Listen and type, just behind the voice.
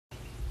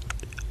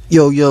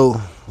Yo,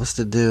 what's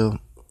the deal?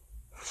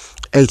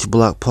 H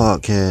Block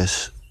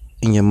Podcast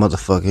in your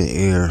motherfucking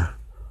ear.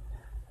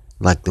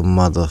 Like the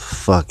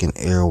motherfucking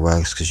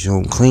earwax, cause you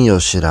don't clean your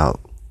shit out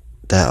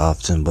that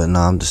often. But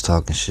nah, I'm just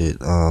talking shit.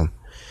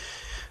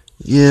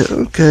 Yeah,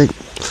 okay.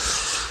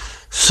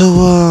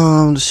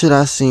 So, the shit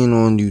I seen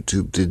on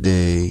YouTube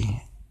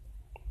today,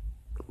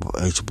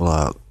 H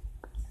Block,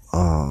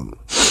 some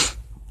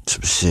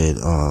shit,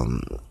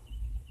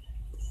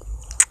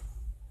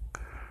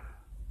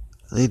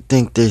 they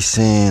think they're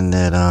saying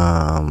that,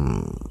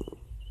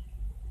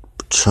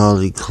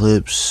 Charlie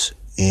Clips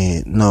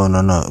and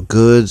no,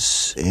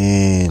 Goods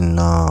and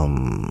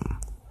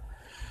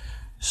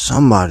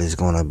somebody's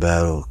gonna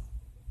battle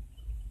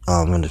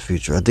in the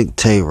future. I think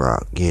Tay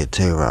Rock. I think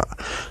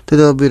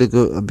that'll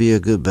be a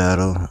good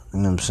battle. You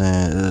know what I'm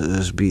saying?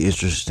 It'll be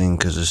interesting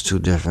because there's two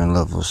different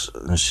levels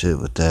and shit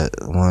with that.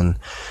 One,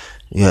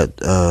 you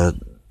got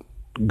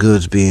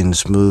Goods being the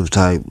smooth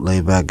type,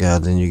 laid back guy.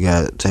 Then you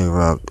got Tay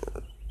Rock,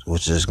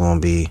 which is gonna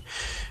be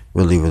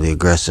really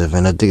aggressive,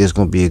 and I think it's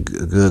gonna be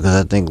good because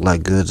I think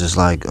like Goods is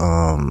like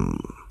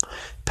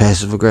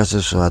passive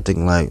aggressive, so I think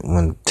like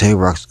when Tay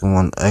Rock's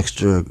going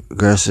extra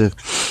aggressive,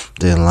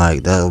 then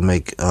like that'll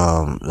make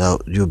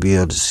you'll be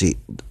able to see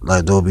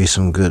like there'll be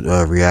some good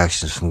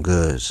reactions from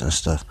Goods and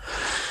stuff.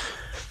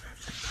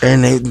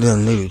 And they've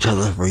been knew each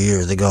other for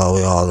years. They go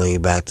all the way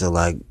back to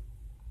like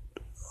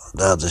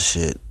the other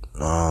shit.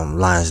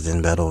 Lions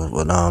Den battle,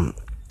 but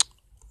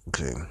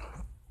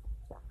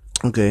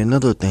Okay,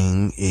 another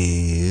thing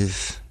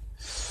is,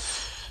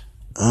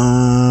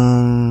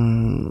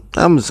 I'm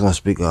just gonna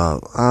speak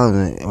out. I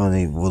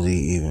haven't really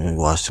even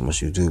watched too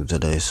much YouTube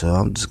today, so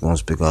I'm just gonna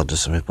speak out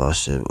just some hip hop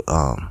shit.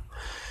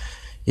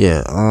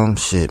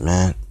 Shit,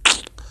 man.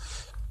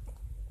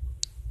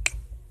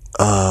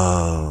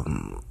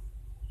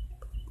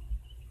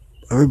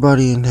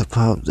 Everybody in hip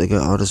hop, they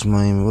got all this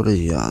money. What are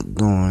y'all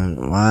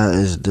doing? Why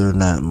is there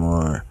not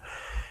more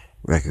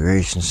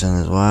recreation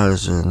centers? Why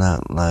is there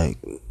not like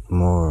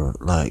more,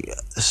 like,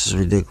 this is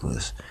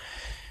ridiculous.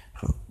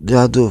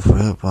 Y'all do it for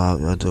hip hop,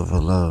 y'all do it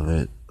for love of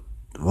it.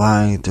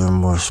 Why ain't there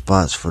more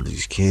spots for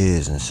these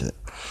kids and shit?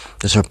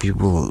 These are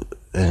people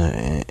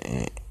in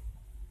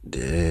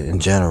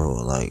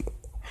general, like,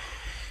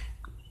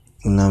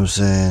 you know what I'm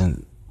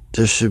saying?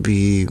 There should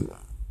be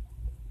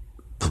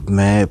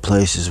mad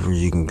places where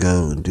you can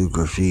go and do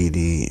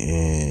graffiti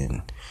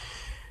and,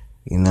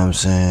 you know what I'm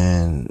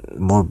saying,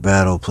 more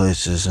battle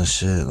places and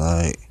shit.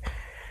 Like,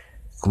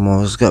 come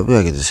on, we gotta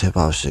get this hip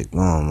hop shit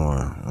going more.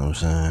 You know what I'm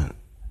saying?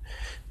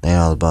 They ain't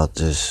all about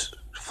this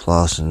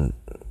floss and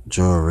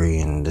jewelry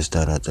and this,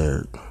 that, and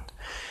third.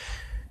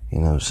 You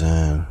know what I'm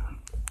saying?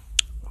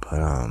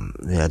 But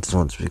I just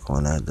want to speak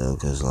on that though,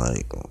 cause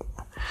like,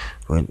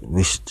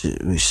 we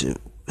should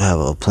have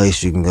a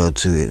place you can go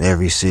to in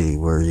every city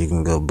where you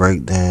can go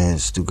break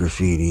dance, do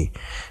graffiti,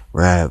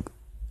 rap,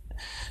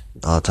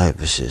 all type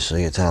of shit. So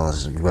your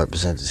talents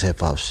represent this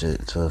hip hop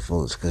shit to the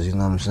fullest, cause you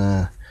know what I'm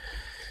saying?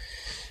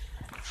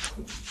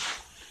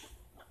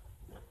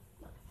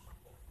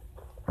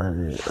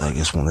 I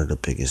guess one of the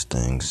biggest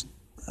things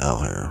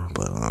out here,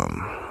 but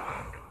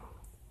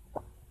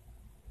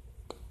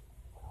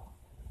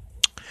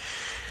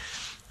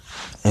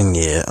and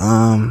yeah,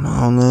 I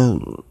don't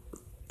know.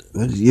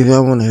 If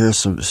y'all want to hear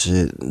some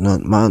shit,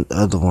 my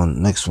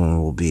next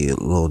one will be a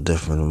little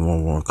different and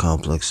more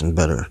complex and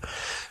better.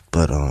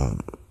 But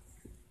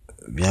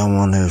if y'all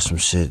want to hear some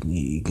shit,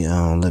 you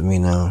let me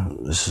know.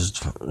 This is,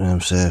 you know what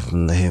I'm saying,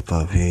 from the hip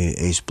hop head,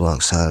 H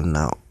Block signing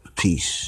out. Peace.